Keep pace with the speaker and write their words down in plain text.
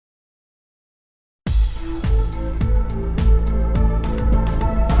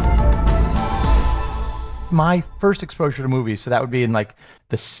my first exposure to movies, so that would be in like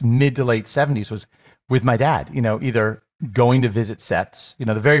the mid to late 70s, was with my dad. Either going to visit sets.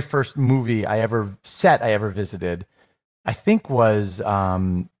 The very first movie I ever visited, I think, was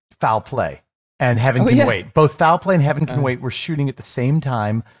Foul Play and Heaven Can Wait. Both Foul Play and Heaven Can Wait were shooting at the same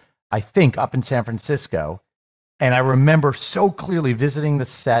time, I think, up in San Francisco. And I remember so clearly visiting the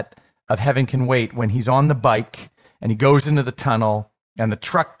set of Heaven Can Wait when he's on the bike and he goes into the tunnel and the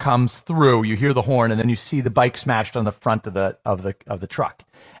truck comes through. You hear the horn and then you see the bike smashed on the front of the truck.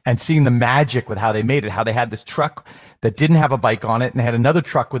 And seeing the magic with how they made it, how they had this truck that didn't have a bike on it and had another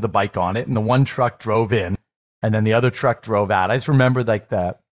truck with a bike on it, and the one truck drove in and then the other truck drove out. I just remember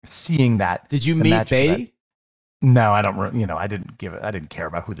seeing that. Did you meet Beatty? No, I don't. I didn't care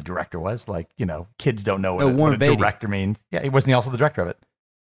about who the director was. Kids don't know what a director means. Yeah, wasn't he also the director of it?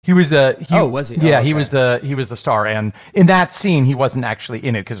 He was was he? Yeah, he was the star. And in that scene, he wasn't actually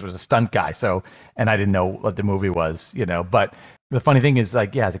in it because it was a stunt guy. So, and I didn't know what the movie was. But the funny thing is,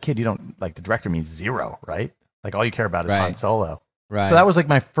 as a kid, you don't the director means zero, right? All you care about is Han Solo. Right. So that was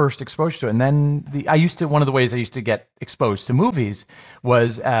my first exposure to it. And then one of the ways I used to get exposed to movies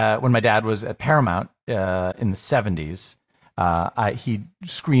was when my dad was at Paramount in the 70s. He'd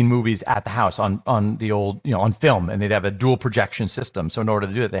screen movies at the house on the old, on film, and they'd have a dual projection system. So in order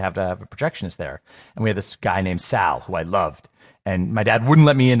to do it, they have to have a projectionist there. And we had this guy named Sal, who I loved. And my dad wouldn't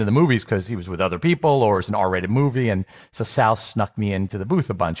let me into the movies because he was with other people or it was an R-rated movie. And so Sal snuck me into the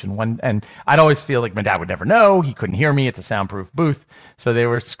booth a bunch. And I'd always feel like my dad would never know. He couldn't hear me. It's a soundproof booth. So they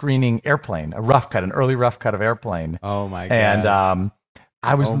were screening Airplane, an early rough cut of Airplane. Oh, my God. And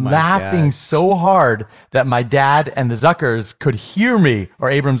I was laughing so hard that my dad and the Zuckers could hear me, or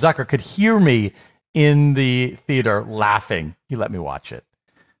Abram Zucker could hear me in the theater laughing. He let me watch it.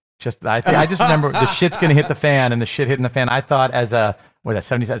 I just remember the shit's gonna hit the fan, and the shit hitting the fan. I thought as a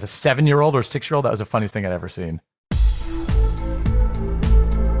 7-year-old or 6-year-old, that was the funniest thing I'd ever seen.